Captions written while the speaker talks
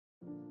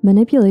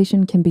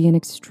Manipulation can be an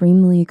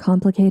extremely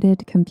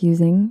complicated,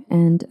 confusing,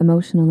 and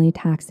emotionally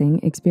taxing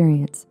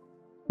experience.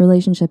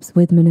 Relationships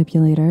with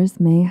manipulators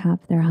may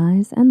have their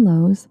highs and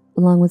lows,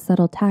 along with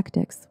subtle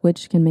tactics,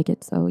 which can make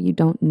it so you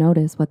don't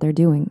notice what they're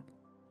doing.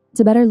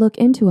 To better look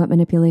into what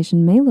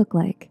manipulation may look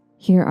like,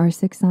 here are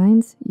 6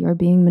 signs you're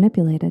being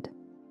manipulated.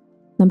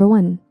 Number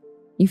 1,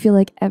 you feel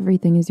like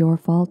everything is your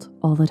fault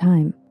all the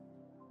time.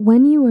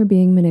 When you are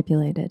being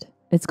manipulated,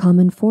 it's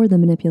common for the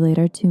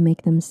manipulator to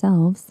make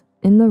themselves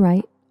in the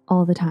right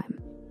all the time.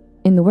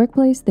 In the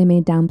workplace, they may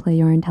downplay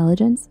your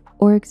intelligence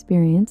or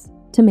experience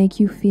to make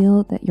you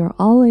feel that you're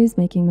always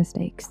making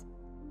mistakes.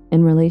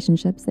 In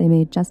relationships, they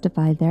may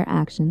justify their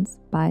actions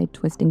by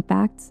twisting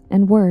facts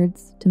and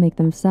words to make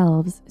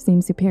themselves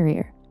seem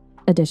superior.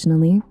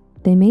 Additionally,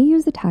 they may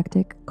use a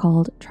tactic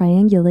called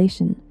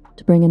triangulation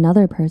to bring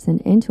another person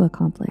into a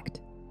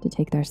conflict to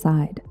take their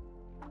side.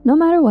 No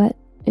matter what,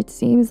 it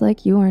seems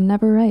like you are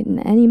never right in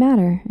any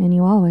matter and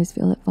you always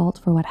feel at fault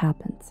for what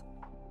happens.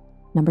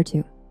 Number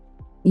 2,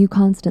 you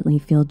constantly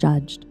feel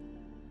judged.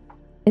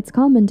 It's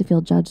common to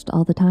feel judged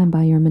all the time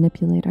by your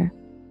manipulator.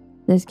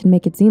 This can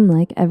make it seem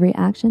like every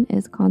action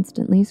is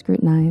constantly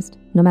scrutinized,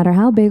 no matter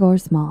how big or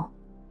small.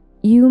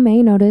 You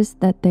may notice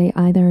that they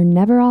either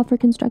never offer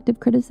constructive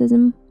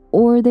criticism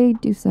or they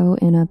do so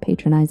in a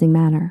patronizing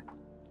manner.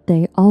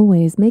 They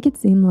always make it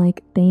seem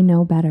like they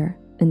know better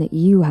and that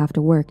you have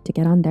to work to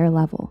get on their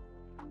level.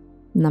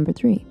 Number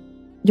 3,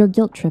 you're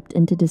guilt-tripped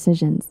into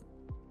decisions.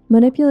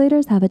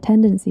 Manipulators have a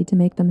tendency to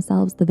make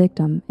themselves the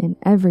victim in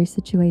every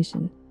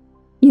situation.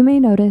 You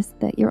may notice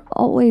that you're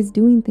always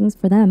doing things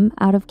for them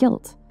out of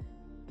guilt,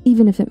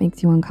 even if it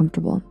makes you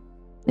uncomfortable.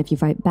 If you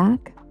fight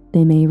back,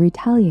 they may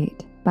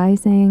retaliate by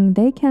saying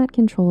they can't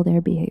control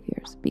their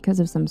behaviors because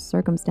of some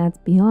circumstance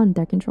beyond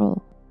their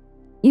control.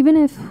 Even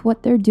if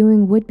what they're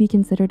doing would be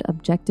considered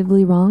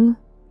objectively wrong,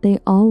 they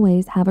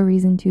always have a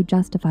reason to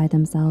justify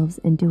themselves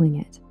in doing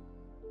it.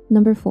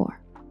 Number 4,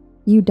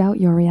 you doubt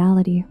your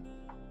reality.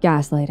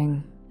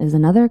 Gaslighting is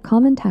another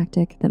common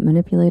tactic that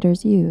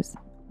manipulators use,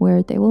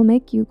 where they will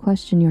make you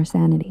question your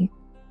sanity.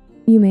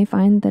 You may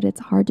find that it's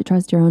hard to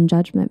trust your own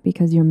judgment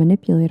because your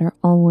manipulator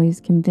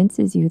always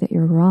convinces you that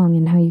you're wrong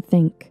in how you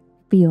think,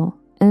 feel,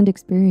 and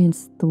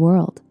experience the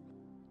world.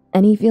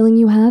 Any feeling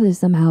you have is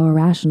somehow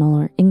irrational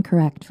or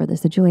incorrect for the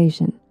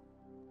situation.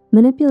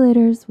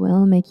 Manipulators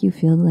will make you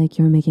feel like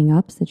you're making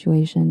up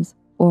situations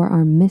or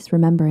are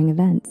misremembering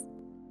events.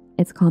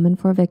 It's common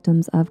for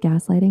victims of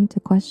gaslighting to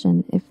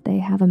question if they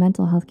have a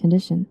mental health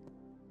condition.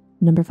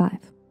 Number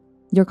 5,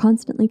 you're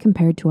constantly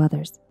compared to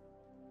others.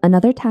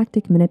 Another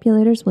tactic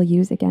manipulators will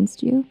use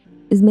against you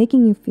is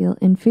making you feel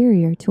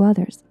inferior to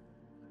others.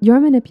 Your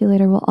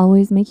manipulator will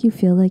always make you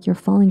feel like you're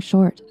falling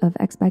short of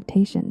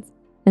expectations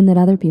and that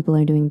other people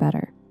are doing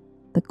better.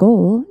 The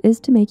goal is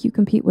to make you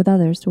compete with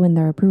others to win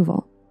their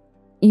approval.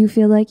 You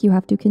feel like you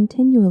have to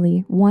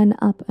continually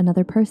one-up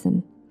another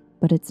person,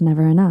 but it's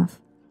never enough.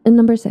 And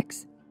number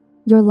 6,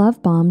 you're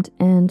love-bombed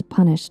and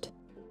punished.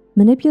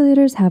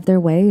 Manipulators have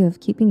their way of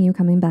keeping you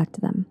coming back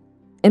to them.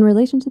 In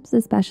relationships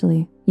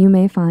especially, you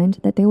may find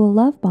that they will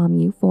love bomb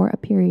you for a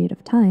period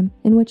of time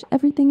in which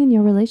everything in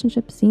your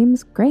relationship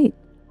seems great.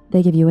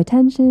 They give you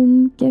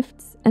attention,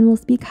 gifts, and will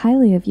speak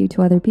highly of you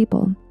to other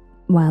people.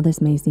 While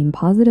this may seem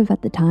positive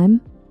at the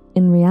time,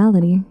 in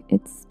reality,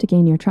 it's to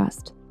gain your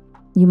trust.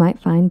 You might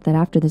find that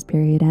after this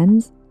period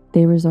ends,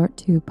 they resort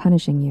to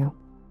punishing you.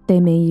 They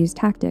may use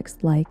tactics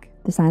like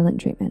the silent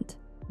treatment,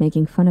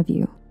 making fun of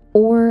you,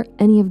 or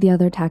any of the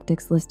other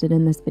tactics listed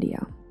in this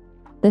video.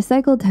 The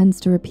cycle tends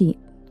to repeat,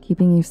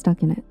 keeping you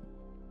stuck in it.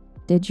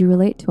 Did you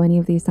relate to any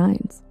of these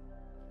signs?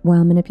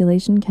 While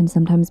manipulation can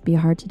sometimes be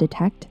hard to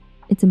detect,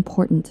 it's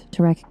important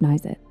to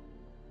recognize it.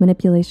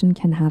 Manipulation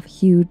can have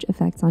huge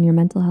effects on your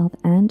mental health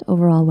and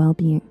overall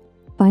well-being.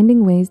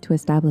 Finding ways to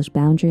establish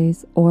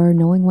boundaries or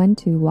knowing when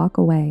to walk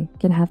away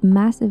can have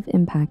massive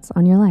impacts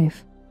on your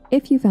life.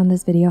 If you found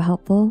this video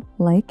helpful,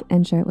 like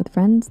and share it with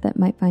friends that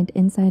might find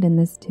insight in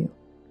this too.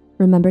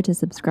 Remember to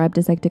subscribe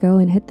to Psych2Go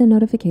and hit the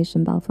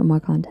notification bell for more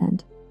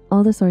content.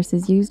 All the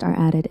sources used are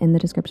added in the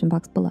description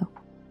box below.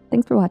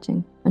 Thanks for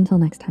watching. Until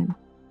next time.